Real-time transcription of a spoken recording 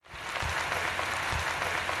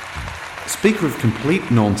Speaker of complete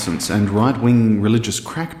nonsense and right-wing religious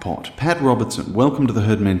crackpot, Pat Robertson, welcome to The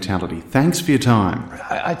Herd Mentality. Thanks for your time.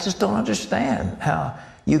 I just don't understand how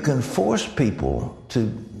you can force people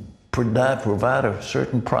to provide a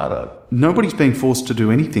certain product. Nobody's being forced to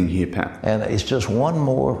do anything here, Pat. And it's just one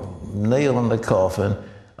more nail in the coffin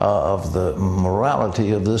of the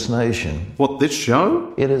morality of this nation. What, this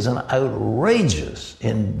show? It is an outrageous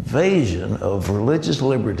invasion of religious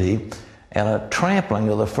liberty and a trampling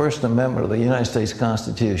of the First Amendment of the United States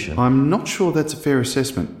Constitution. I'm not sure that's a fair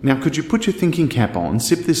assessment. Now, could you put your thinking cap on,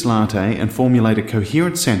 sip this latte, and formulate a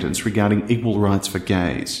coherent sentence regarding equal rights for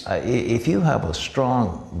gays? If you have a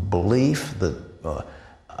strong belief that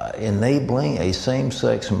enabling a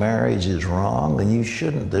same-sex marriage is wrong, then you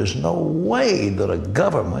shouldn't. There's no way that a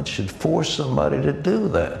government should force somebody to do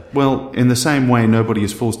that. Well, in the same way nobody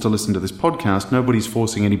is forced to listen to this podcast, nobody's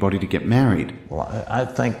forcing anybody to get married. Well, I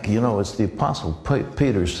think, it's the Apostle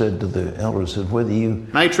Peter said to the elders that whether you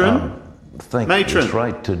think it's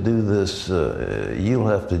right to do this, you'll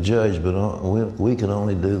have to judge, but we can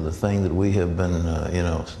only do the thing that we have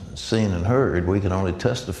been, seen and heard. We can only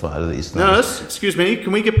testify to these things. Nurse, excuse me,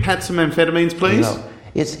 can we get Pat some amphetamines, please?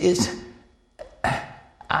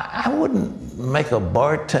 I wouldn't make a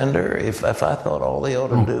bartender if I thought all they ought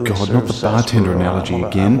to do is serve not the bartender analogy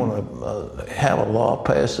again. I want to have a law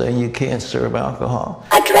passed saying you can't serve alcohol.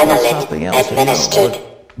 Adrenaline administered.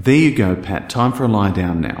 There you go, Pat. Time for a lie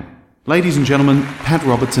down now. Ladies and gentlemen, Pat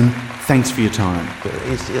Robertson, thanks for your time.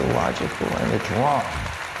 It's illogical and it's wrong.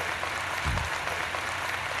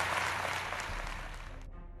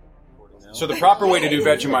 So the proper way to do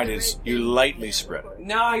Vegemite is you lightly spread it.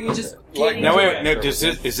 No, you just...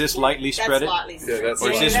 Is this lightly spread it? That's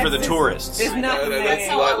or is this for the tourists? There's nothing that's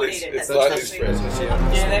lightly, it's lightly spread.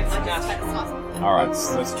 Yeah, that's nothing. All right,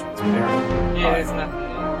 that's transparent. Yeah, there's nothing.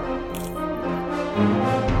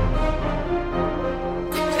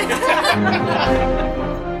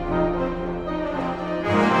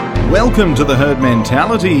 Welcome to The Herd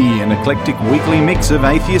Mentality, an eclectic weekly mix of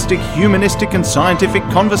atheistic, humanistic and scientific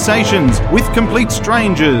conversations with complete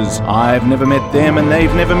strangers. I've never met them and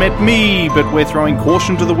they've never met me, but we're throwing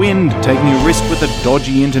caution to the wind, taking a risk with a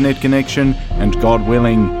dodgy internet connection, and God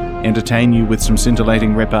willing, entertain you with some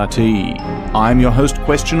scintillating repartee. I'm your host,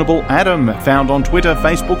 Questionable Adam, found on Twitter,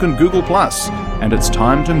 Facebook and Google+, and it's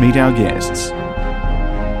time to meet our guests.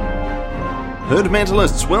 Herd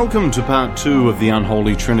Mentalists, welcome to part 2 of the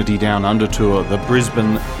Unholy Trinity Downunder Tour, the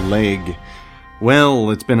Brisbane leg. Well,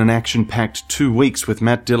 it's been an action-packed 2 weeks with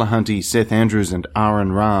Matt Dillahunty, Seth Andrews and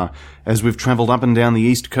Aaron Ra, as we've travelled up and down the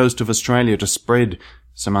east coast of Australia to spread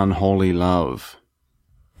some unholy love.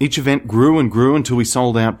 Each event grew and grew until we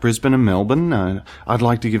sold out Brisbane and Melbourne. I'd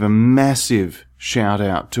like to give a massive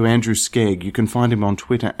shout-out to Andrew Skegg. You can find him on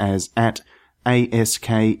Twitter as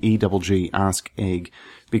 @ASKEGG, Ask Egg,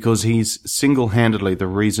 because he's single-handedly the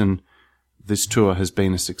reason this tour has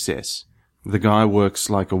been a success. The guy works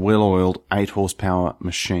like a well-oiled 8-horsepower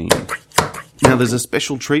machine. Now, there's a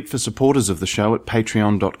special treat for supporters of the show at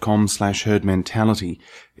patreon.com/herdmentality.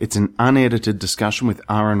 It's an unedited discussion with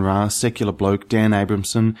Aaron Ra, Secular Bloke, Dan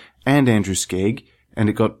Abramson, and Andrew Skegg, and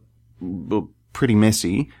it got pretty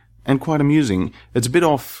messy and quite amusing. It's a bit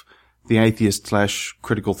off the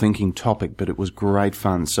atheist/critical thinking topic, but it was great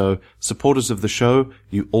fun. So, supporters of the show,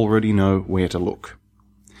 you already know where to look.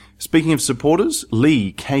 Speaking of supporters,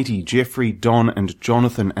 Lee, Katie, Jeffrey, Don, and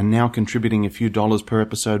Jonathan are now contributing a few dollars per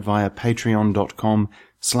episode via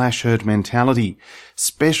patreon.com/herdmentality.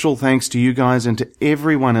 Special thanks to you guys and to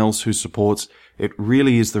everyone else who supports. It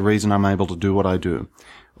really is the reason I'm able to do what I do.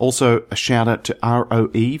 Also, a shout out to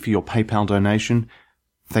ROE for your PayPal donation.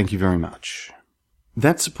 Thank you very much.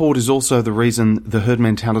 That support is also the reason the Herd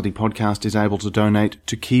Mentality podcast is able to donate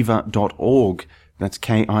to kiva.org. That's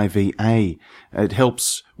KIVA. It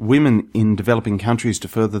helps women in developing countries to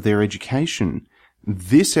further their education.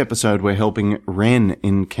 This episode we're helping Ren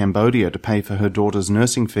in Cambodia to pay for her daughter's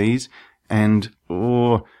nursing fees, and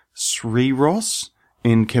Sri Ross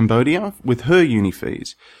in Cambodia with her uni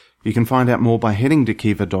fees. You can find out more by heading to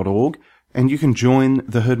kiva.org, and you can join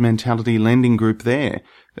the Herd Mentality lending group there.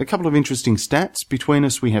 A couple of interesting stats. Between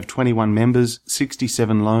us, we have 21 members,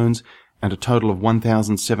 67 loans, and a total of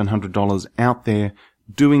 $1,700 out there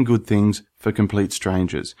doing good things for complete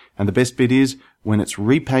strangers. And the best bit is, when it's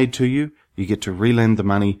repaid to you, you get to relend the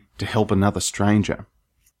money to help another stranger.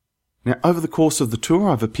 Now, over the course of the tour,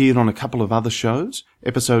 I've appeared on a couple of other shows.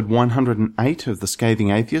 Episode 108 of The Scathing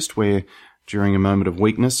Atheist, where during a moment of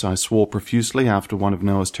weakness, I swore profusely after one of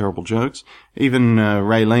Noah's terrible jokes. Even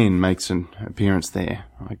Raylene makes an appearance there.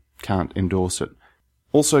 I can't endorse it.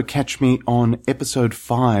 Also catch me on episode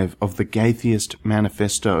 5 of The Gaytheist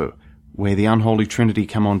Manifesto, where the Unholy Trinity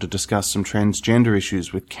come on to discuss some transgender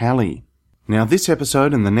issues with Callie. Now, this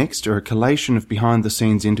episode and the next are a collation of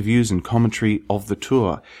behind-the-scenes interviews and commentary of the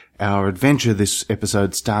tour. Our adventure this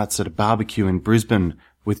episode starts at a barbecue in Brisbane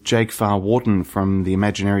with Jake Farr-Wharton from the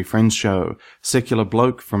Imaginary Friends show, Secular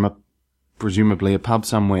Bloke from presumably a pub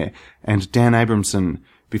somewhere, and Dan Abramson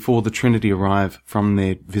before the Trinity arrive from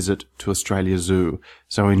their visit to Australia Zoo.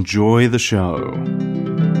 So enjoy the show.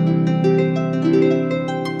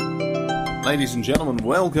 Ladies and gentlemen,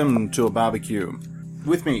 welcome to a barbecue.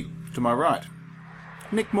 With me, to my right,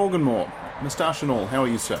 Nick Morganmore, moustache and all. How are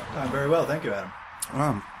you, sir? I'm very well, thank you,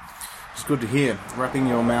 Adam. It's good to hear. Wrapping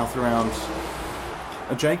your mouth around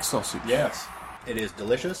a Jake sausage. Yes, it is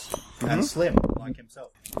delicious and slim, like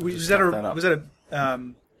himself. Was that a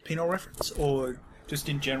penal reference or just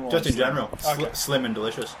in general? Just in general, Okay. slim and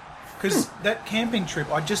delicious. Because that camping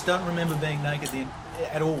trip, I just don't remember being naked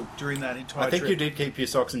at all during that entire trip. I think you did keep your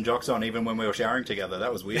socks and jocks on even when we were showering together.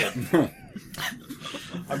 That was weird.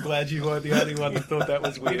 I'm glad you weren't the only one that thought that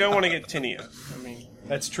was weird. You don't want to get tinnier. I mean,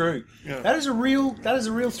 that's true. Yeah. That is a real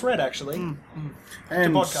threat, actually.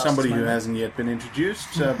 And podcast, somebody who maybe. hasn't yet been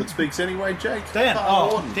introduced, but speaks anyway, Jake. Dan.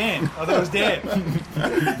 Dan. I thought it was Dan.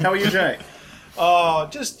 How are you, Jake? Oh,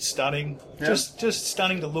 just stunning. Yeah. Just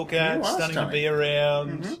stunning to look at, You are stunning to stunning. be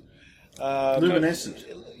around. Luminescent.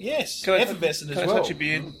 Yes, can I effervescent as can well. I touch your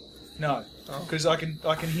beard? No, because I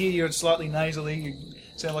can hear you slightly nasally. You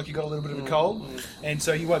sound like you got a little bit of a cold, and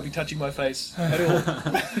so you won't be touching my face at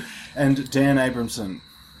all. And Dan Abramson,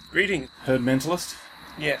 Greeting. herd mentalist.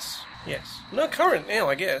 Yes. No, current now,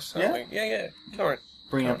 I guess. Yeah? Aren't we? Yeah. Current.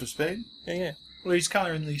 Bring up to speed. Yeah. Well, he's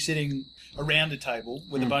currently sitting around a table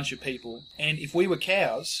with a bunch of people, and if we were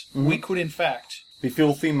cows, we could in fact, Be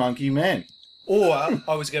filthy monkey men. or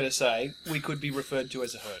I was going to say, we could be referred to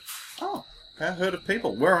as a herd. Oh, a herd of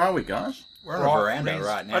people. Where are we, guys? We're on a veranda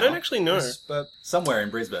right now. I don't actually know. But Somewhere in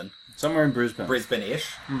Brisbane. Somewhere in Brisbane. Brisbane-ish.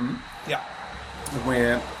 yeah,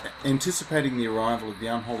 We're anticipating the arrival of the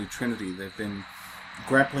Unholy Trinity. They've been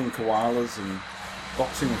grappling koalas and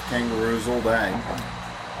boxing with kangaroos all day.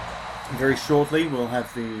 Very shortly, we'll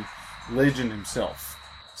have the legend himself,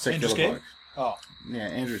 Andrew Secular Skegg? Bloke. Oh, Yeah,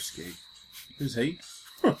 Andrew Skegg. Who's he?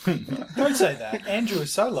 don't say that. Andrew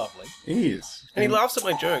is so lovely. He is. And he laughs at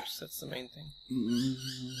my jokes. That's the main thing.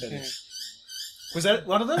 Yeah. Was that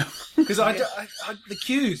one of them? Because I the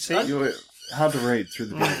cues. You're hard to read through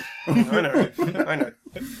the beard. I know.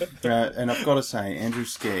 And I've got to say, Andrew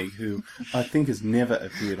Skegg, who I think has never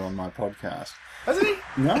appeared on my podcast. Hasn't he?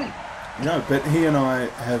 No, but he and I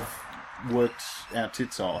have worked our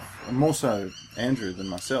tits off. More so Andrew than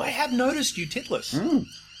myself. I have noticed you titless.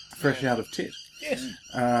 Fresh out of tit.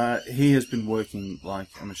 Yes. He has been working like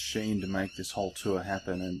a machine to make this whole tour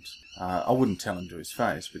happen, and I wouldn't tell him to his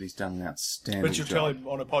face, but he's done an outstanding But you'll job. tell him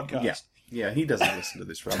on a podcast. Yeah, he doesn't listen to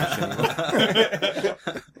this rubbish anymore.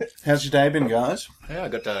 How's your day been, guys? Yeah, I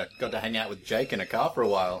got to hang out with Jake in a car for a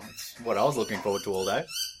while. That's what I was looking forward to all day.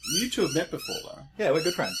 You two have met before, though. Yeah, we're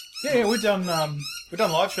good friends. Yeah, we've done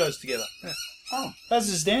live shows together. Yeah. Oh. As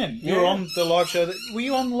is Dan. You were on the live show. Were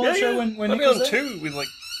you on the live show when I've Nick been was on there? two with like.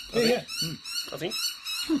 I think.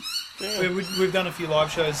 We've done a few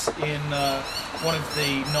live shows in one of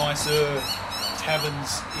the nicer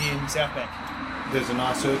taverns in South Bank. There's a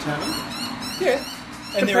nicer tavern? Yeah.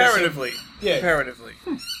 And there are some- Comparatively. Yeah. Comparatively.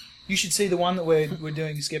 You should see the one that we're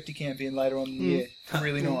doing Skepticamp in later on in the year.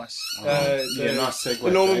 Really nice. Yeah, nice segue.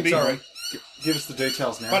 The Norman Jake. B. Sorry. Give us the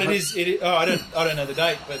details now. But it is. I don't know the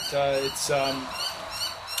date, but it's.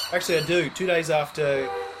 Actually, I do. 2 days after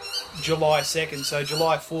July 2nd, so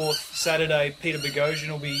July 4th, Saturday, Peter Boghossian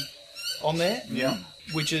will be on there. Yeah.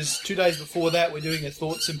 Which is 2 days before that. We're doing a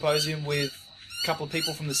thought symposium with a couple of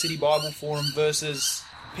people from the City Bible Forum versus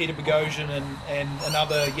Peter Boghossian and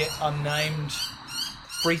another yet unnamed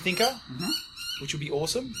freethinker, which will be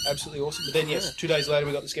awesome, absolutely awesome. But then, yes, 2 days later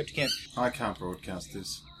we got the Skepticamp. I can't broadcast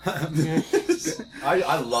this.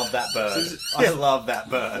 I love that bird. I love that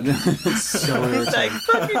bird. It's so irritating.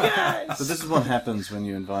 Fuck you guys! But this is what happens when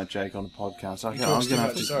you invite Jake on a podcast. I'm talks going to too have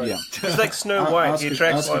much, to... sorry. Yeah. He's like Snow White. He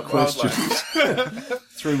attracts ask a like wildlife. question.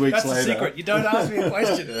 3 weeks That's the later. secret. You don't ask me a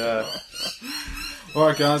question. All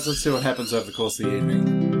right, guys, let's see what happens over the course of the evening.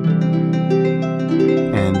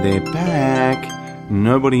 And they're back.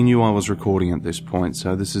 Nobody knew I was recording at this point,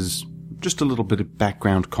 so this is just a little bit of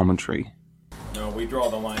background commentary. No, we draw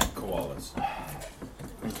the line at koalas.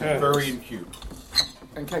 Very cute.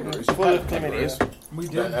 And kangaroos. Full of chlamydia. We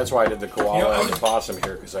did. That's why I did the koala and the possum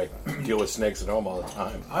here, because I deal with snakes at home all the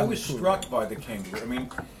time. I was struck by the kangaroo. I mean,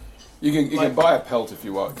 You can buy a pelt if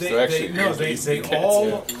you want. they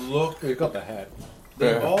all look. You've got the hat.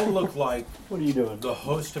 They all look like What are you doing? the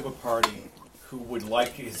host of a party who would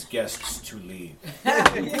like his guests to leave.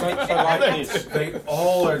 They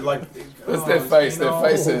all are like... That's their face. Their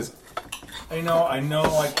faces. I know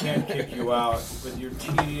I can't kick you out, but you're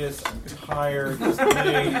tedious, I'm tired, this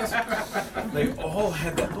days. They all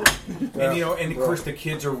had that look. And, and of course the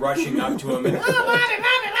kids are rushing up to him,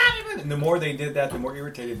 and the more they did that, the more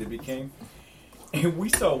irritated they became. And we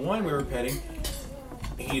saw one we were petting.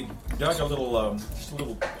 He dug a little, just a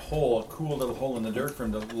little hole, a cool little hole in the dirt for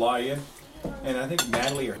him to lie in. And I think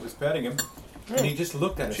Natalie was petting him. And he just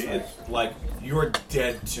looked at us like, you're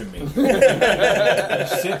dead to me. He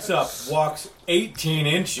sits up, walks 18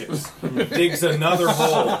 inches, digs another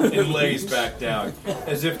hole, and lays back down,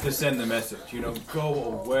 as if to send the message,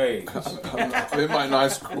 go away. I'm in my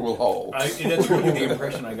nice cool hole. That's really the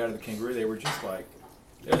impression I got of the kangaroo. They were just like,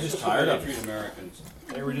 they were just tired of it. Americans.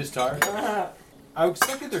 They were just tired of it. I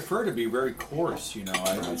expected their fur to be very coarse,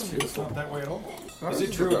 It's not that way at all. Is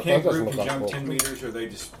it true a kangaroo can jump 10 meters, or are they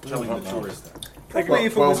just telling the tourists that? That could be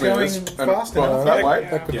if it was going fast enough. That way?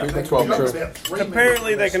 That could be 12 meters.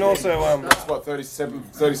 Apparently they can also... That's what,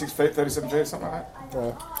 36 feet, 37 feet, something like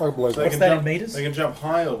that? I believe What's that in meters? They can jump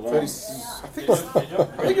high or low. I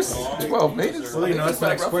think it's 12 meters. Well, that's the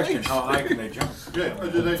next question. How high can they jump?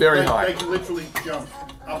 Very high. They can literally jump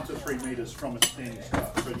up to 3 meters from a standing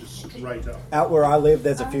start, so just straight up. Out where I live,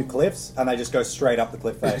 there's a few cliffs, and they just go straight up the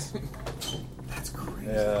cliff face. That's crazy.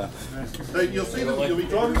 Yeah. You'll see them. You'll be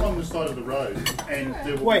driving along the side of the road, and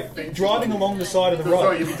there will be driving along the side of the road.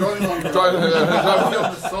 Sorry, you'll be driving along the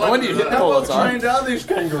road. When do you hit them all the time? Trained are these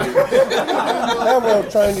kangaroos? How well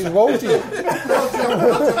trained is Walty?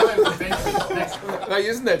 They're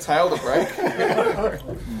using their tail to brake.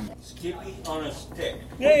 Skippy on a stick.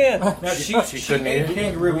 Yeah. Now, she ate a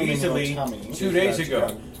kangaroo easily 2 days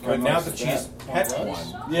ago, but now that she's pet one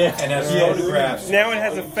and has photographs, Now it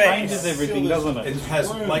has a face. Changes everything, doesn't it? and has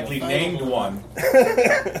likely named one.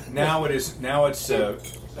 Now it's.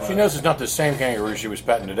 She knows it's not the same kangaroo she was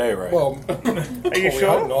petting today, right? Well, Are you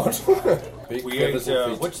sure? not. We ate,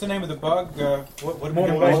 what's the name of the bug? What did we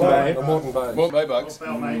Morton get? Bay. The Morton Bay. More bay bugs.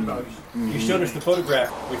 You showed us the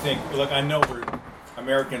photograph. We think, look, I know we're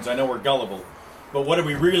Americans. I know we're gullible. But what are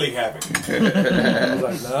we really having? I was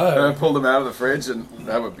like, no. I pulled them out of the fridge, and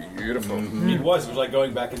that would be beautiful. It was like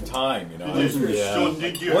going back in time,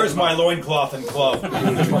 Yeah. Where's my loincloth and glove?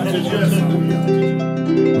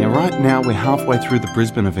 Now, right now, we're halfway through the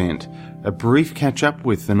Brisbane event. A brief catch-up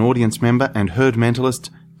with an audience member and herd mentalist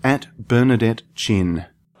at Bernadette Chin.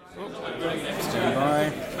 Stand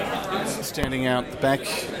by. Standing out the back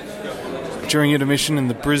during intermission in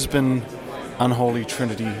the Brisbane Unholy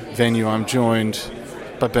Trinity venue. I'm joined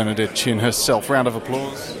by Bernadette Chin herself. Round of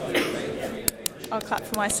applause. I'll clap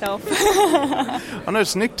for myself. I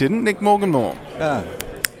noticed Nick didn't. Nick Morganmore.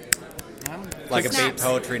 Like a beat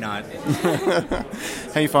poetry night. How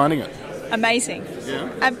are you finding it? Amazing. Yeah.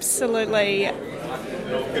 Absolutely.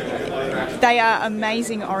 They are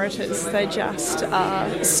amazing orators. They just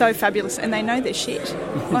are so fabulous, and they know their shit.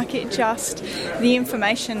 The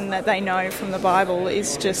information that they know from the Bible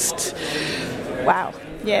is just, wow.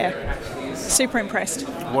 Yeah. Super impressed.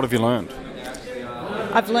 What have you learned?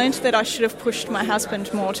 I've learned that I should have pushed my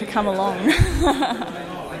husband more to come along.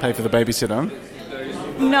 Pay for the babysitter?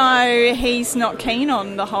 No, he's not keen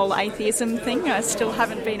on the whole atheism thing. I still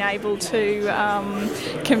haven't been able to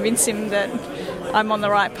convince him that I'm on the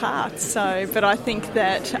right path. But I think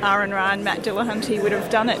that Aaron Ra and Matt Dillahunty would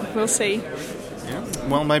have done it. We'll see. Yeah.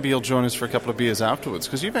 Well, maybe you'll join us for a couple of beers afterwards,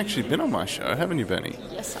 because you've actually been on my show, haven't you, Bernie?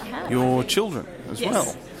 Yes, I have. Your children as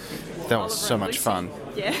well. That was so much fun.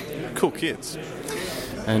 Yeah. Cool kids.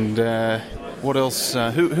 And what else?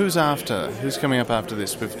 Who's after? Who's coming up after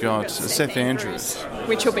this? We've got Seth Andrews.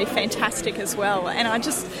 Which will be fantastic as well. And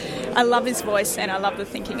I love his voice, and I love the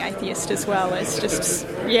Thinking Atheist as well. It's just,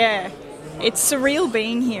 it's surreal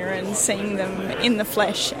being here and seeing them in the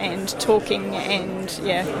flesh and talking, and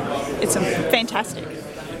it's fantastic.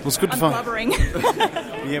 Well, it's good to I'm blubbering.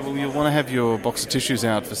 Yeah, well, you'll want to have your box of tissues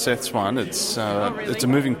out for Seth's one. It's really? It's a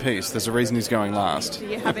moving piece. There's a reason he's going last. Do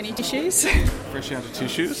you have any tissues? Fresh out of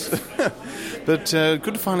tissues. But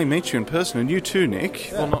good to finally meet you in person, and you too, Nick.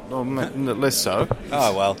 Yeah. Well, not less so.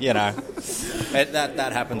 Oh, well, that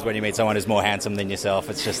happens when you meet someone who's more handsome than yourself.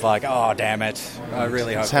 It's just like, oh, damn it. I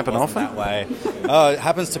really hope it wasn't often? That way. Oh, it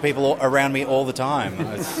happens to people around me all the time.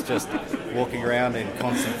 It's just walking around in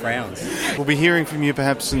constant frowns. We'll be hearing from you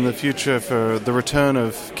perhaps in the future for the return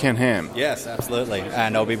of Ken Ham. Yes, absolutely.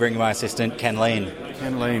 And I'll be bringing my assistant, Ken Lean.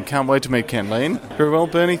 Ken Lean. Can't wait to meet Ken Lean. Very well,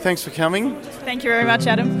 Bernie, thanks for coming. Thank you very much,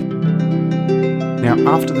 Adam. Now,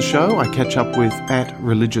 after the show, I catch up with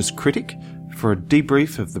 @ReligiousCritic for a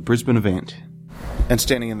debrief of the Brisbane event. And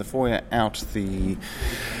standing in the foyer out the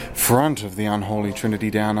front of the Unholy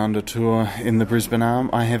Trinity Downunder Tour in the Brisbane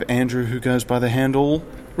Arm, I have Andrew, who goes by the handle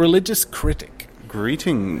Religious Critic.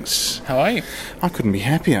 Greetings. How are you? I couldn't be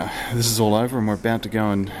happier. This is all over and we're about to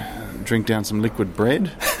go and drink down some liquid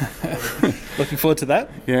bread. Looking forward to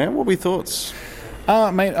that. Yeah, what were your thoughts?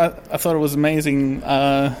 Mate, I thought it was amazing.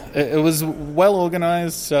 It was well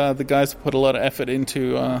organised. The guys put a lot of effort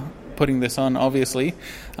into putting this on, obviously.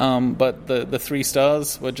 But the 3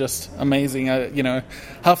 stars were just amazing.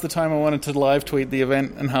 Half the time I wanted to live tweet the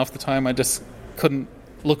event, and half the time I just couldn't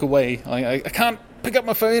look away. I can't pick up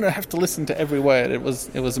my phone. I have to listen to every word. It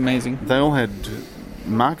was amazing. They all had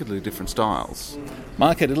markedly different styles.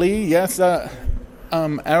 Markedly, yes.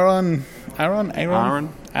 Aaron.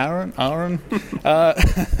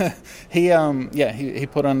 He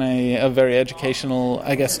put on a very educational,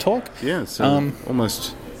 I guess, talk. Yeah, so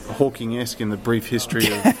almost Hawking-esque in the brief history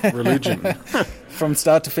of religion. From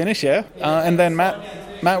start to finish, yeah. And then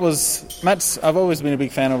Matt's. I've always been a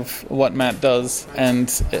big fan of what Matt does, and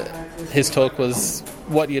his talk was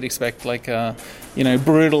what you'd expect, like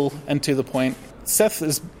brutal and to the point. Seth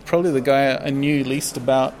is probably the guy I knew least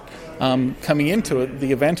about coming into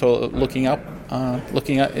the event, or looking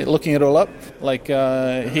it all up. Like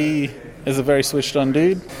he is a very switched on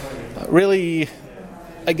dude. Really,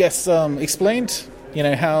 I guess explained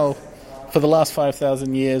how for the last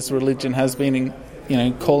 5,000 years religion has been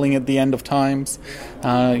calling it the end of times.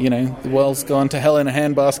 The world's gone to hell in a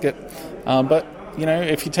handbasket. But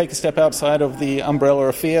if you take a step outside of the umbrella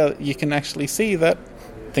of fear, you can actually see that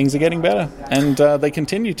things are getting better, and they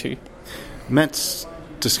continue to. Matt's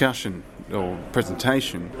discussion or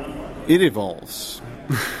presentation, it evolves.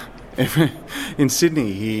 In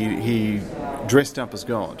Sydney, he dressed up as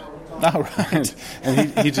God. Oh, right. And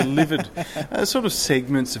he delivered sort of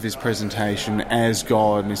segments of his presentation as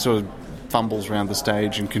God, and he sort of fumbles around the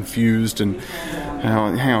stage and confused and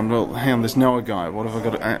hang on, there's Noah guy, what have I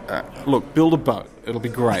got to... look, build a boat, it'll be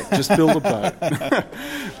great, just build a boat.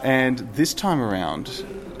 And this time around,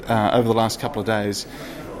 over the last couple of days,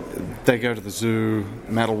 they go to the zoo,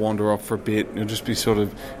 Matt will wander off for a bit, and he'll just be sort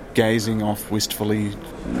of gazing off wistfully,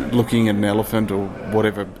 looking at an elephant or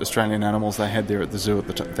whatever Australian animals they had there at the zoo at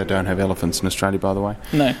the time. They don't have elephants in Australia, by the way.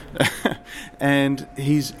 No. And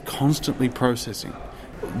he's constantly processing,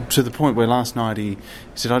 to the point where last night he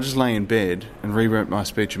said, I just lay in bed and rewrote my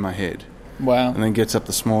speech in my head. Wow. And then gets up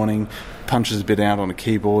this morning, punches a bit out on a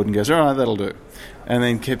keyboard and goes, all right, that'll do. And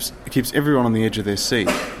then keeps everyone on the edge of their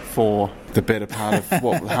seat for the better part of,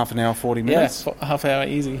 half an hour, 40 minutes? Yeah, half hour,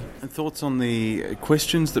 easy. And thoughts on the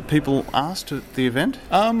questions that people asked at the event?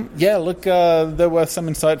 There were some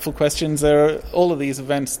insightful questions. All of these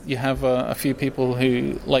events, you have a few people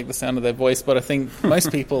who like the sound of their voice, but I think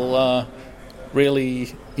most people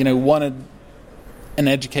really, wanted an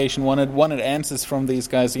education, wanted answers from these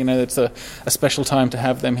guys. It's a special time to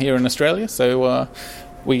have them here in Australia, so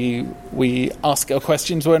we ask our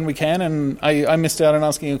questions when we can, and I missed out on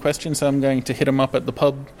asking a question, so I'm going to hit them up at the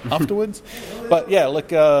pub afterwards. But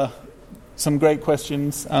yeah, some great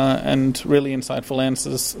questions and really insightful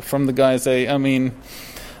answers from the guys.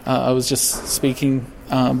 I was just speaking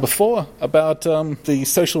before about the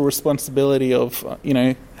social responsibility of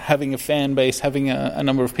having a fan base, having a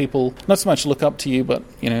number of people not so much look up to you, but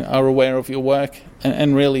are aware of your work,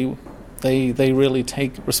 and really they really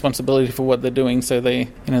take responsibility for what they're doing. So they're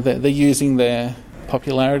using their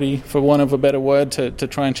popularity, for want of a better word, to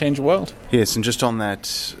try and change the world. Yes, and just on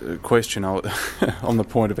that question, on the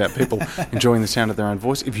point about people enjoying the sound of their own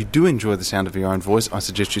voice, if you do enjoy the sound of your own voice, I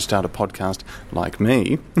suggest you start a podcast like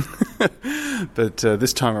me. But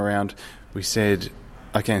this time around, we said,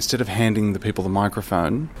 okay, instead of handing the people the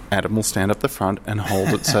microphone, Adam will stand up the front and hold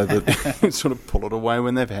it so that sort of pull it away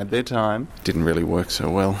when they've had their time. Didn't really work so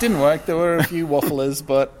well. Didn't work. There were a few wafflers,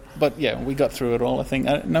 but yeah, we got through it all, I think.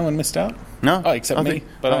 No one missed out. No. Oh, except me.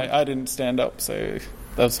 But I didn't stand up, so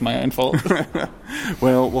that was my own fault.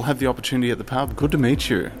 Well, we'll have the opportunity at the pub. Good to meet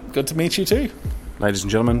you. Good to meet you too. Ladies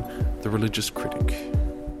and gentlemen, the Religious Critic.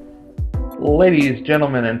 Ladies,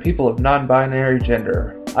 gentlemen, and people of non-binary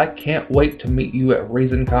gender, I can't wait to meet you at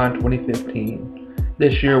ReasonCon 2015.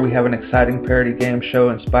 This year we have an exciting parody game show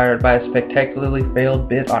inspired by a spectacularly failed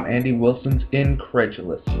bit on Andy Wilson's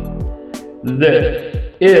Incredulous. This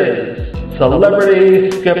is Celebrity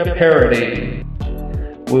Skip Parody.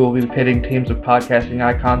 We will be pitting teams of podcasting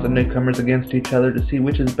icons and newcomers against each other to see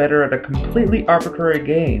which is better at a completely arbitrary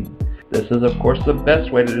game. This is, of course, the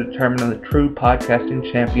best way to determine the true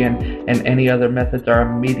podcasting champion, and any other methods are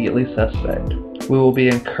immediately suspect. We will be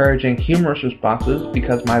encouraging humorous responses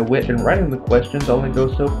because my wit in writing the questions only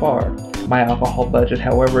goes so far. My alcohol budget,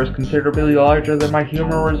 however, is considerably larger than my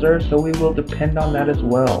humor reserve, so we will depend on that as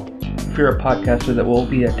well. If you're a podcaster that will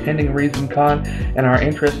be attending ReasonCon and are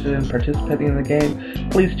interested in participating in the game,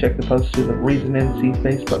 please check the post to the Reason NC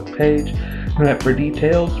Facebook page for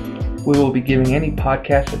details. We will be giving any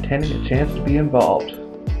podcast attending a chance to be involved.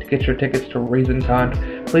 To get your tickets to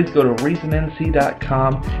ReasonCon, please go to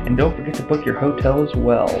reasonnc.com and don't forget to book your hotel as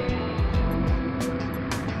well.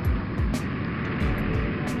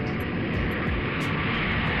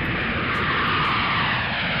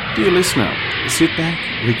 Dear listener, sit back,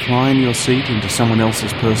 recline your seat into someone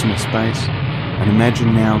else's personal space, and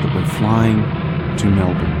imagine now that we're flying to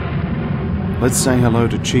Melbourne. Let's say hello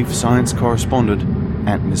to Chief Science Correspondent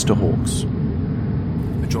at Mr. Hawks.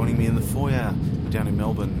 Joining me in the foyer down in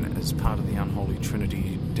Melbourne as part of the Unholy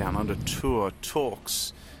Trinity Downunder Tour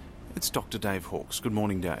talks, it's Dr. Dave Hawks. Good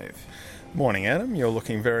morning, Dave. Morning, Adam. You're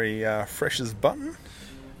looking very fresh as a button.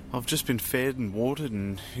 I've just been fed and watered,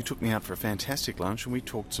 and you took me out for a fantastic lunch and we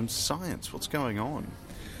talked some science. What's going on?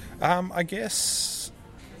 I guess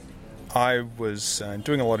I was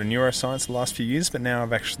doing a lot of neuroscience the last few years, but now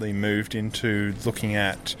I've actually moved into looking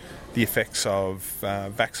at the effects of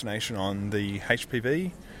vaccination on the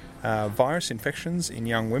HPV virus infections in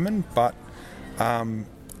young women. But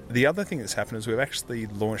the other thing that's happened is we've actually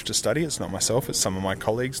launched a study. It's not myself, it's some of my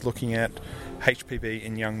colleagues looking at HPV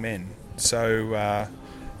in young men. So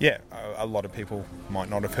a lot of people might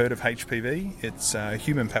not have heard of HPV. It's a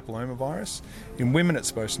human papillomavirus. In women,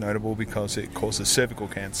 it's most notable because it causes cervical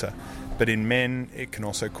cancer, but in men, it can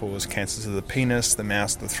also cause cancers of the penis, the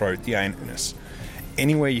mouth, the throat, the anus.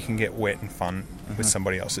 Anywhere you can get wet and fun with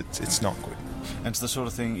somebody else, it's not good. And it's the sort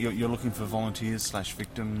of thing you're looking for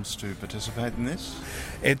volunteers/victims to participate in this?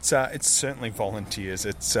 It's certainly volunteers.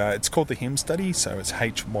 It's called the HYM study, so it's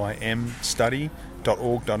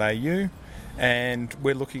hymstudy.org.au. And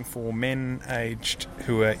we're looking for men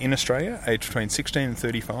who are in Australia, aged between 16 and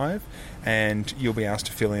 35, and you'll be asked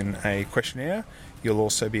to fill in a questionnaire. You'll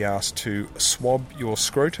also be asked to swab your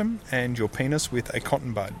scrotum and your penis with a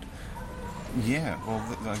cotton bud. Yeah, well,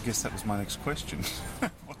 I guess that was my next question.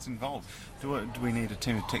 What's involved? Do we need a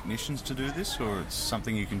team of technicians to do this, or it's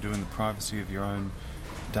something you can do in the privacy of your own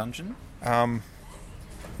dungeon?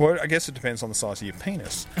 Well, I guess it depends on the size of your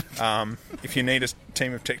penis. If you need a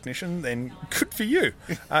team of technicians, then good for you.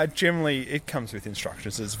 Generally, it comes with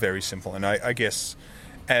instructions. It's very simple. And I guess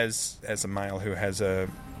as a male who has a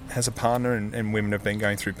partner, and women have been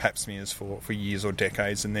going through pap smears for years or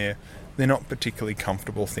decades, and they're not particularly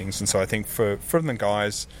comfortable things. And so I think for the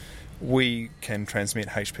guys, we can transmit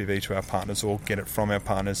HPV to our partners or get it from our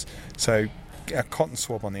partners. So a cotton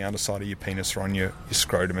swab on the underside of your penis or on your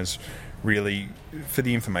scrotum is really, for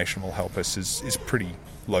the information will help us, is pretty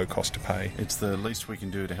low cost to pay. It's the least we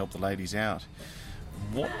can do to help the ladies out.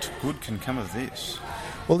 What good can come of this?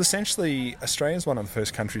 Well, essentially, Australia is one of the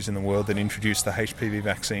first countries in the world that introduced the HPV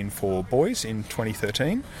vaccine for boys in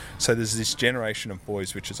 2013. So there's this generation of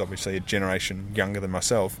boys, which is obviously a generation younger than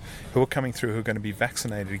myself, who are coming through who are going to be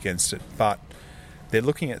vaccinated against it. But they're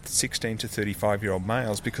looking at 16 to 35-year-old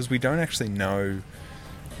males because we don't actually know.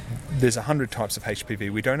 There's 100 types of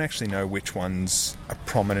HPV. We don't actually know which ones are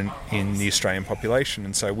prominent in the Australian population,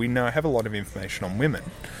 and so we have a lot of information on women,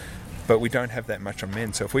 but we don't have that much on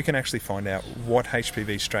men. So if we can actually find out what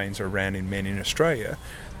HPV strains are around in men in Australia,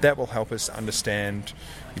 that will help us understand,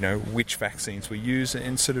 which vaccines we use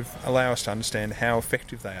and sort of allow us to understand how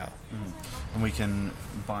effective they are. And we can,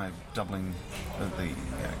 by doubling the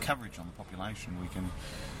coverage on the population, we can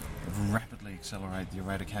rapidly accelerate the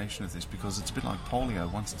eradication of this, because it's a bit like polio.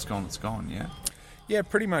 Once it's gone, yeah? Yeah,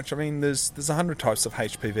 pretty much. I mean, there's 100 types of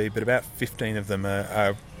HPV, but about 15 of them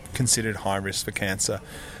are considered high risk for cancer.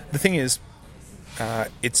 The thing is,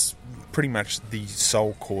 it's pretty much the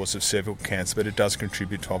sole cause of cervical cancer, but it does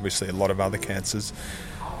contribute to obviously a lot of other cancers.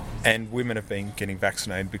 And women have been getting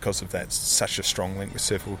vaccinated because of that, such a strong link with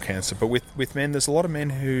cervical cancer. But with men, there's a lot of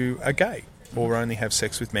men who are gay or only have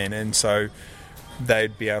sex with men, and so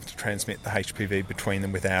they'd be able to transmit the HPV between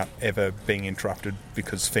them without ever being interrupted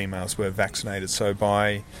because females were vaccinated. So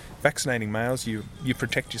by vaccinating males, you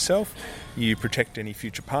protect yourself, you protect any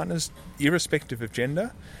future partners, irrespective of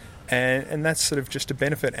gender, and that's sort of just a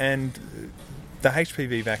benefit. And the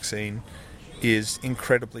HPV vaccine is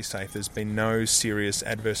incredibly safe. There's been no serious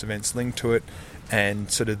adverse events linked to it,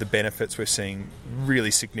 and sort of the benefits, we're seeing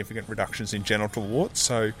really significant reductions in genital warts,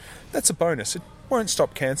 so that's a bonus. It won't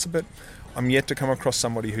stop cancer, but I'm yet to come across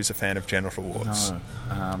somebody who's a fan of genital warts. No.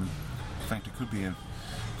 In fact, it could be a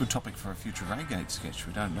good topic for a future Raygate sketch.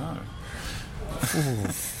 We don't know.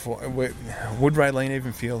 Would Raylene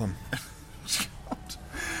even feel them?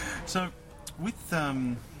 So, with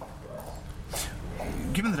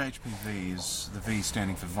Given that HPV is the V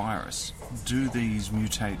standing for virus, do these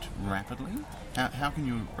mutate rapidly? How can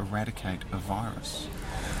you eradicate a virus?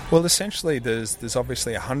 Well, essentially, there's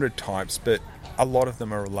obviously 100 types, but a lot of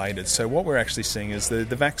them are related. So what we're actually seeing is the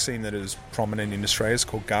vaccine that is prominent in Australia is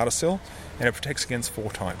called Gardasil, and it protects against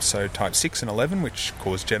 4 types. So type 6 and 11, which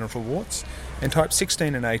cause genital warts, and type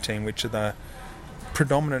 16 and 18, which are the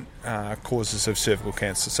predominant causes of cervical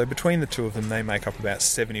cancer. So between the two of them, they make up about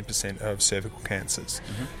 70% of cervical cancers.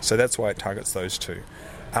 So that's why it targets those two.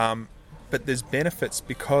 But there's benefits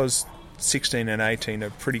because 16 and 18 are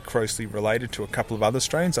pretty closely related to a couple of other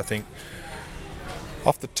strains. I think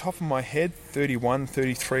off the top of my head, 31,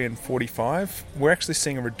 33 and 45, we're actually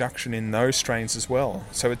seeing a reduction in those strains as well.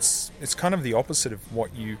 So it's kind of the opposite of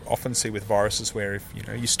what you often see with viruses, where if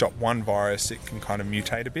you stop one virus, it can kind of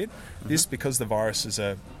mutate a bit. This, because the viruses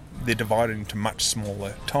they're divided into much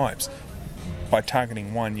smaller types, by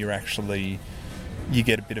targeting one, you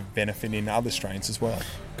get a bit of benefit in other strains as well.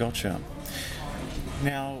 Gotcha.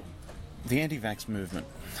 Now, the anti-vax movement,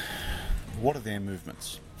 what are their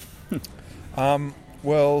movements?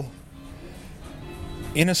 Well,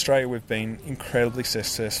 in Australia we've been incredibly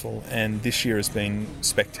successful, and this year has been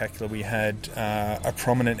spectacular. We had a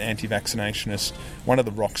prominent anti-vaccinationist, one of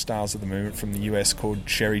the rock stars of the movement from the US, called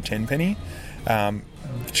Sherry Tenpenny.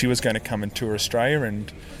 She was going to come and tour Australia,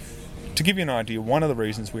 and to give you an idea, one of the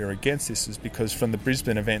reasons we were against this is because from the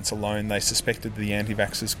Brisbane events alone, they suspected the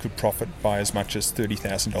anti-vaxxers could profit by as much as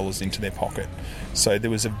 $30,000 into their pocket. So there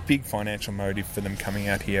was a big financial motive for them coming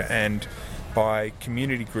out here, and by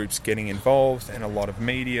community groups getting involved and a lot of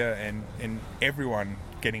media and everyone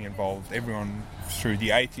getting involved, everyone through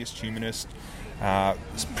the atheist, humanist,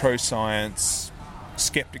 pro-science,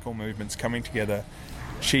 skeptical movements coming together,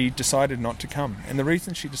 she decided not to come. And the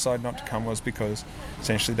reason she decided not to come was because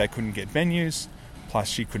essentially they couldn't get venues, plus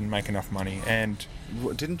she couldn't make enough money. And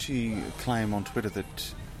didn't she claim on Twitter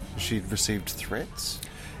that she'd received threats?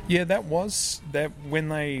 Yeah, that when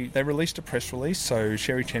they released a press release. So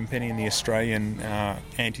Sherry Tenpenny and the Australian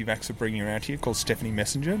anti-vaxxer bringing her out here, called Stephanie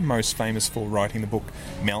Messenger, most famous for writing the book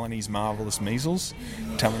Melanie's Marvellous Measles,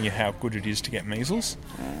 telling you how good it is to get measles.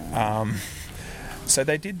 So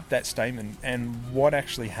they did that statement, and what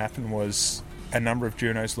actually happened was a number of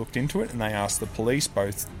journos looked into it, and they asked the police,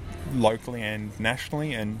 both locally and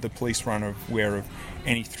nationally, and the police were unaware of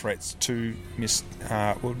any threats to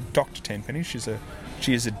Dr. Tenpenny. She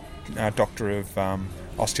is a doctor of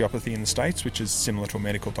osteopathy in the States, which is similar to a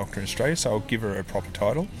medical doctor in Australia, so I'll give her a proper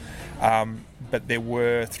title. But there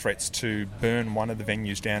were threats to burn one of the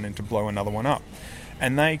venues down and to blow another one up.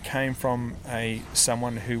 And they came from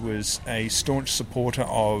someone who was a staunch supporter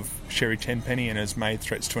of Sherry Tenpenny and has made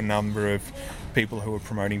threats to a number of people who are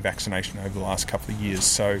promoting vaccination over the last couple of years.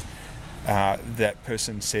 So that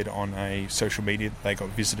person said on a social media that they got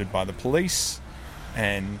visited by the police.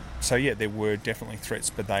 And so, yeah, there were definitely threats,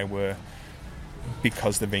 but they were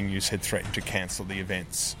because the venues had threatened to cancel the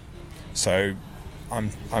events. So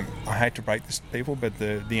I hate to break this to people, but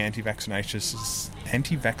the anti-vaccinationists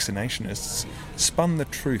spun the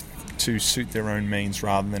truth to suit their own means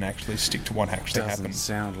rather than actually stick to what actually happened. Doesn't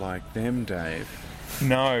sound like them, Dave.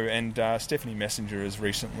 No, and Stephanie Messenger has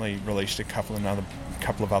recently released a couple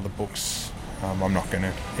of other books. I'm not going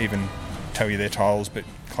to even tell you their titles, but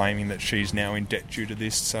claiming that she's now in debt due to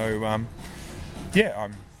this. So, it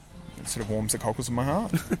sort of warms the cockles of my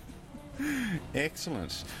heart.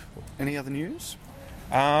 Excellent. Any other news?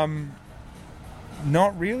 Not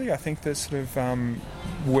really. I think that sort of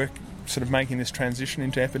work, sort of making this transition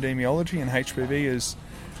into epidemiology and HPV is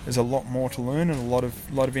a lot more to learn and a lot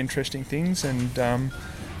of interesting things. And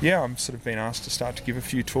I'm sort of been asked to start to give a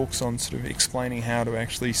few talks on sort of explaining how to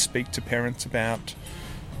actually speak to parents about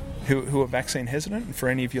who are vaccine hesitant. And for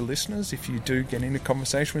any of your listeners, if you do get into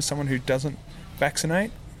conversation with someone who doesn't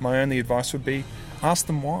vaccinate, my only advice would be ask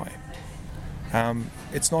them why.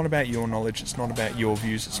 It's not about your knowledge, it's not about your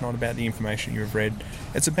views, it's not about the information you've read,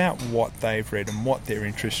 it's about what they've read and what they're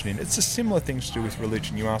interested in. It's a similar thing to do with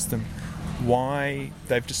religion. You ask them why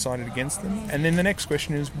they've decided against them, and then the next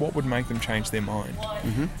question is what would make them change their mind.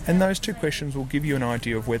 Mm-hmm. And those two questions will give you an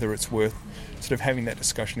idea of whether it's worth sort of having that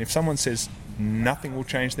discussion. If someone says nothing will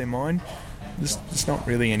change their mind, there's not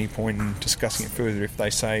really any point in discussing it further. If they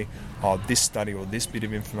say, this study or this bit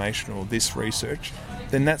of information or this research,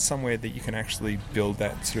 then that's somewhere that you can actually build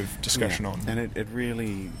that sort of discussion on. And it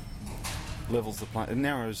really levels the play. It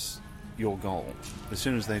narrows your goal. As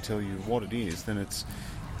soon as they tell you what it is, then it's,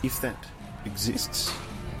 if that exists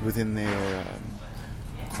within their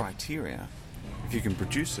criteria, if you can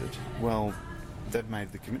produce it, well, they've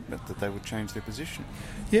made the commitment that they would change their position.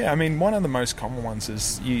 Yeah, I mean, one of the most common ones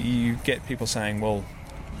is you get people saying, well,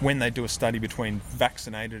 when they do a study between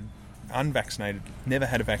vaccinated, unvaccinated, never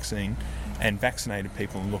had a vaccine, and vaccinated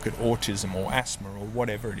people and look at autism or asthma or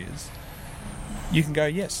whatever it is, you can go,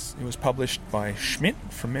 yes, it was published by Schmidt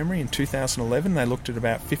from memory in 2011. They looked at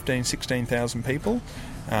about 16,000 people.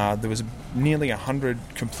 There was nearly 100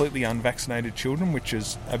 completely unvaccinated children, which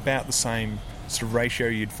is about the same sort of ratio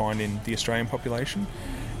you'd find in the Australian population.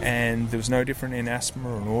 And there was no difference in asthma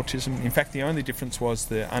or autism. In fact, the only difference was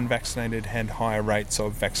the unvaccinated had higher rates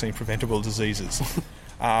of vaccine-preventable diseases,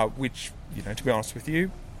 which, to be honest with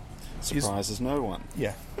you... surprises no one.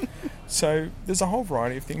 Yeah. So there's a whole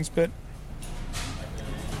variety of things, but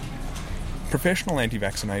professional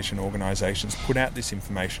anti-vaccination organisations put out this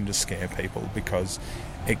information to scare people because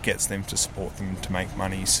it gets them to support them to make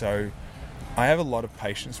money. So I have a lot of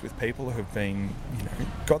patience with people who have been,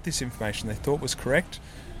 got this information they thought was correct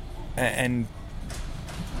and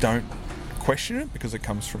don't question it because it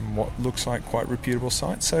comes from what looks like quite reputable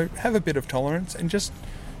sites. So have a bit of tolerance and just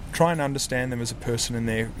try and understand them as a person and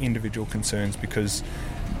their individual concerns, because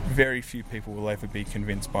very few people will ever be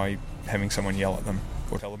convinced by having someone yell at them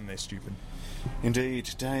or tell them they're stupid.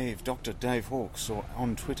 Indeed. Dave, Dr. Dave Hawkes, or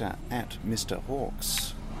on Twitter at Mr.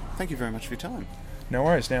 Hawkes. Thank you very much for your time. No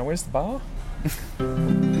worries. Now, where's the bar?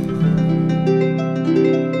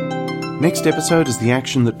 Next episode is the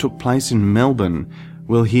action that took place in Melbourne.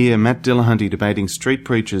 We'll hear Matt Dillahunty debating street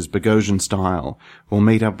preachers Bogosian style. We'll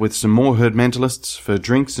meet up with some more herd mentalists for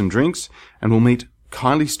drinks, and we'll meet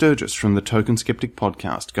Kylie Sturgis from the Token Skeptic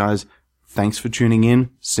podcast. Guys, thanks for tuning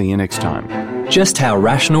in. See you next time. Just how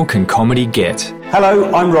rational can comedy get? Hello,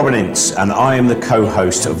 I'm Robin Ince, and I am the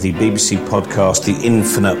co-host of the BBC podcast The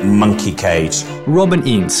Infinite Monkey Cage. Robin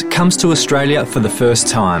Ince comes to Australia for the first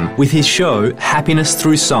time with his show Happiness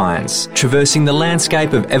Through Science, traversing the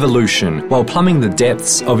landscape of evolution while plumbing the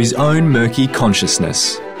depths of his own murky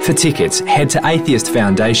consciousness. For tickets, head to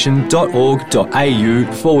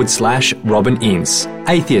atheistfoundation.org.au/Robin Ince.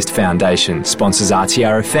 Atheist Foundation sponsors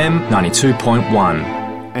RTRFM 92.1.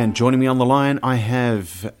 And joining me on the line, I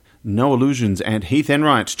have No Illusions and Heath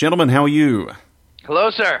Enright. Gentlemen, how are you? Hello,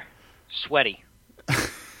 sir. Sweaty.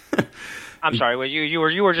 I'm sorry. You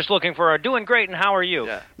were just looking for doing great, and how are you?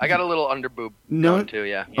 Yeah, I got a little underboob going too.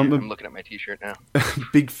 Yeah, I'm looking at my T-shirt now.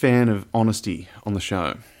 Big fan of honesty on the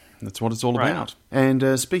show. That's what it's all about.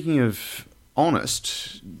 And speaking of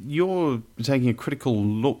honest, you're taking a critical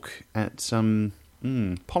look at some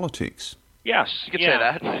politics. Yes, you could say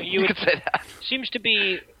that. You could say that. Seems to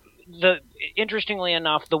be interestingly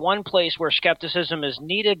enough, the one place where skepticism is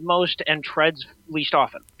needed most and treads least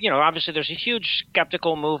often. Obviously there's a huge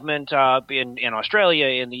skeptical movement in Australia,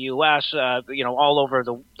 in the U.S., all over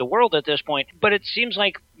the world at this point. But it seems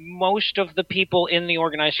like most of the people in the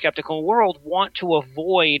organized skeptical world want to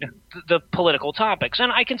avoid the political topics.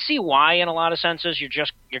 And I can see why in a lot of senses. You're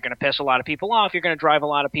going to piss a lot of people off. You're going to drive a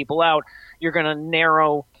lot of people out. You're going to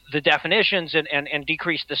narrow the definitions and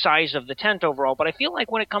decrease the size of the tent overall. But I feel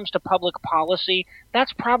like when it comes to public policy,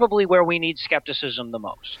 that's probably where we need skepticism the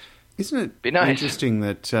most. Isn't it interesting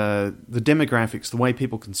that the demographics, the way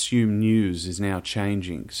people consume news is now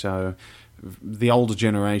changing? So the older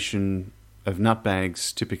generation of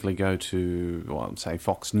nutbags typically go to, say,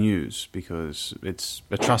 Fox News because it's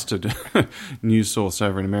a trusted news source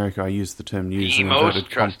over in America. I use the term news. The most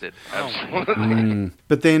trusted. Absolutely.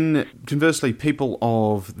 But then, conversely, people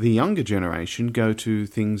of the younger generation go to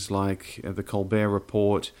things like the Colbert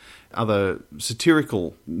Report, other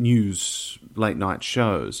satirical news late-night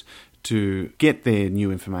shows to get their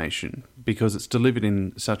new information because it's delivered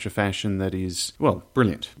in such a fashion that is,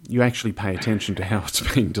 brilliant. You actually pay attention to how it's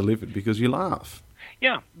being delivered because you laugh.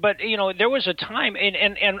 Yeah, but, there was a time,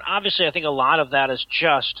 and obviously I think a lot of that is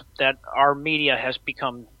just that our media has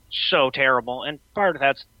become so terrible, and part of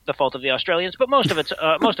that's the fault of the Australians, but most of it's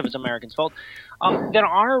Americans' fault, that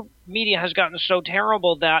our media has gotten so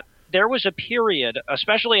terrible that there was a period,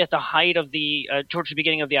 especially at the height of towards the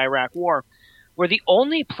beginning of the Iraq War, where the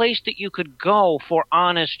only place that you could go for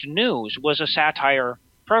honest news was a satire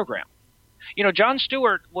program. Jon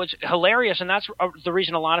Stewart was hilarious, and that's the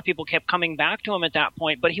reason a lot of people kept coming back to him at that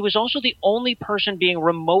point, but he was also the only person being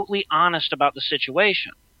remotely honest about the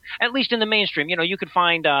situation, at least in the mainstream. You could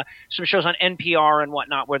find some shows on NPR and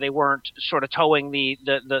whatnot where they weren't sort of towing the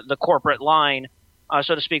corporate line,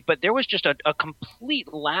 so to speak, but there was just a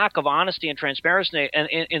complete lack of honesty and transparency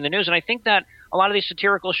in the news, and I think that a lot of these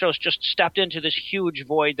satirical shows just stepped into this huge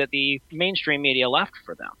void that the mainstream media left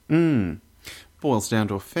for them. Boils down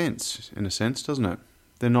to offence, in a sense, doesn't it?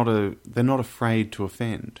 They're not afraid to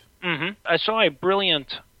offend. Mm-hmm. I saw a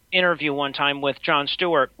brilliant interview one time with Jon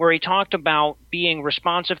Stewart where he talked about being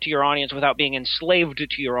responsive to your audience without being enslaved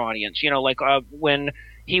to your audience. When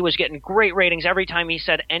he was getting great ratings every time he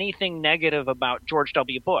said anything negative about George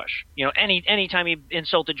W. Bush. You know, any time he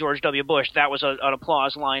insulted George W. Bush, that was an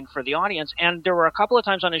applause line for the audience. And there were a couple of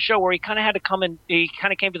times on his show where he kind of had to come in, he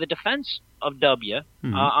kind of came to the defense of W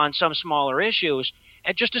on some smaller issues.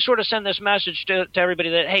 And just to sort of send this message to everybody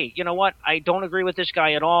that, hey, you know what? I don't agree with this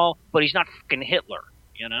guy at all, but he's not fucking Hitler,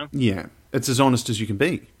 you know? Yeah. It's as honest as you can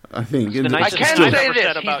be, I think. I can say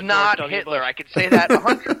this, he's not Hitler. I could say that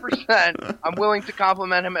 100%. I'm willing to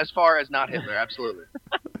compliment him as far as not Hitler, absolutely.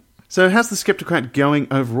 So how's the Skepticrat going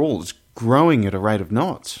overall? It's growing at a rate of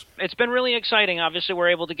knots. It's been really exciting. Obviously, we're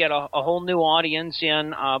able to get a whole new audience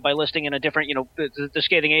in by listing in a different, you know, the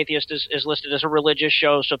Scathing Atheist is listed as a religious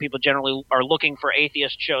show, so people generally are looking for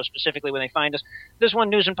atheist shows specifically when they find us. This one,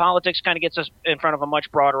 News and Politics, kind of gets us in front of a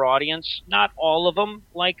much broader audience. Not all of them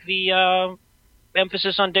like the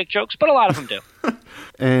emphasis on dick jokes, but a lot of them do.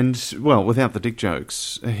 And, well, without the dick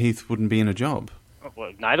jokes, Heath wouldn't be in a job.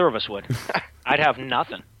 Well, neither of us would. I'd have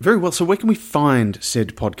nothing. Very well. So where can we find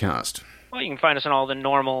said podcast? Well, you can find us on all the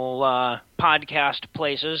normal podcast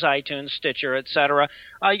places, iTunes, Stitcher, etc.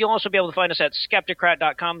 You'll also be able to find us at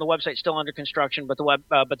Skepticrat.com. The website's still under construction, but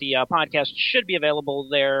the podcast should be available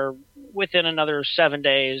there within another 7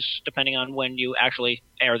 days, depending on when you actually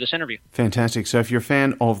air this interview. Fantastic. So if you're a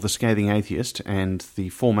fan of The Scathing Atheist and the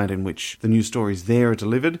format in which the news stories there are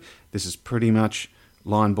delivered, this is pretty much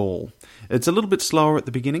line ball. It's a little bit slower at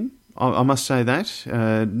the beginning, I must say that.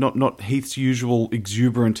 Not Heath's usual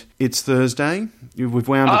exuberant, it's Thursday. We've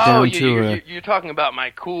wound it down to... You're talking about my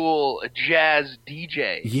cool jazz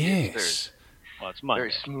DJ. Yes. Well, it's Monday.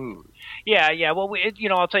 Very smooth. Yeah. Well,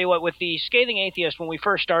 I'll tell you what, with the Scathing Atheist, when we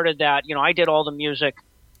first started that, I did all the music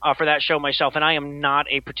for that show myself, and I am not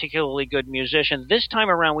a particularly good musician. This time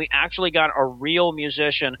around, we actually got a real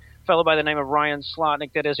musician, a fellow by the name of Ryan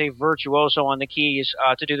Slotnick, that is a virtuoso on the keys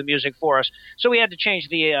to do the music for us. So we had to change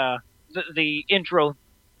the intro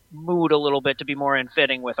mood a little bit to be more in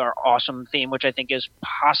fitting with our awesome theme, which I think is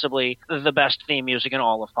possibly the best theme music in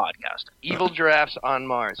all of podcasting. Evil Giraffes on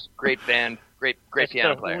Mars. Great band. Great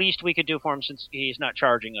piano player. That's the least we could do for him since he's not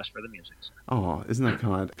charging us for the music. Oh, isn't that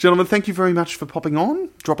kind? Gentlemen, thank you very much for popping on,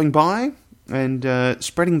 dropping by, and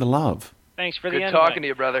spreading the love. Thanks for the invite. Good talking to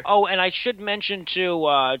you, brother. Oh, and I should mention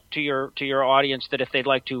to your audience that if they'd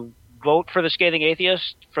like to vote for the Scathing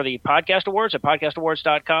Atheist for the Podcast Awards at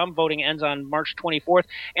podcastawards.com, voting ends on March 24th,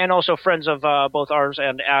 and also friends of both ours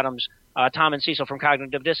and Adam's, Tom and Cecil from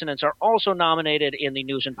Cognitive Dissonance, are also nominated in the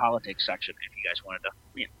News and Politics section. If you guys wanted to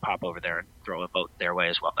pop over there and throw a vote their way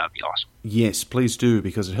as well, that would be awesome. Yes, please do,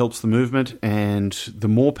 because it helps the movement, and the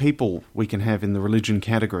more people we can have in the religion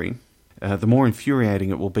category, the more infuriating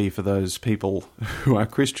it will be for those people who are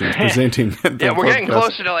Christians presenting. Yeah, we're getting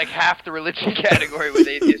closer to like half the religion category with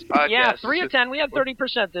atheist podcasts. Yeah, 3 of 10. We have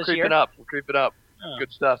 30% this year. We're creeping up.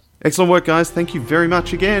 Good stuff. Excellent work, guys. Thank you very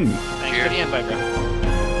much again. Thanks for the invite, bro.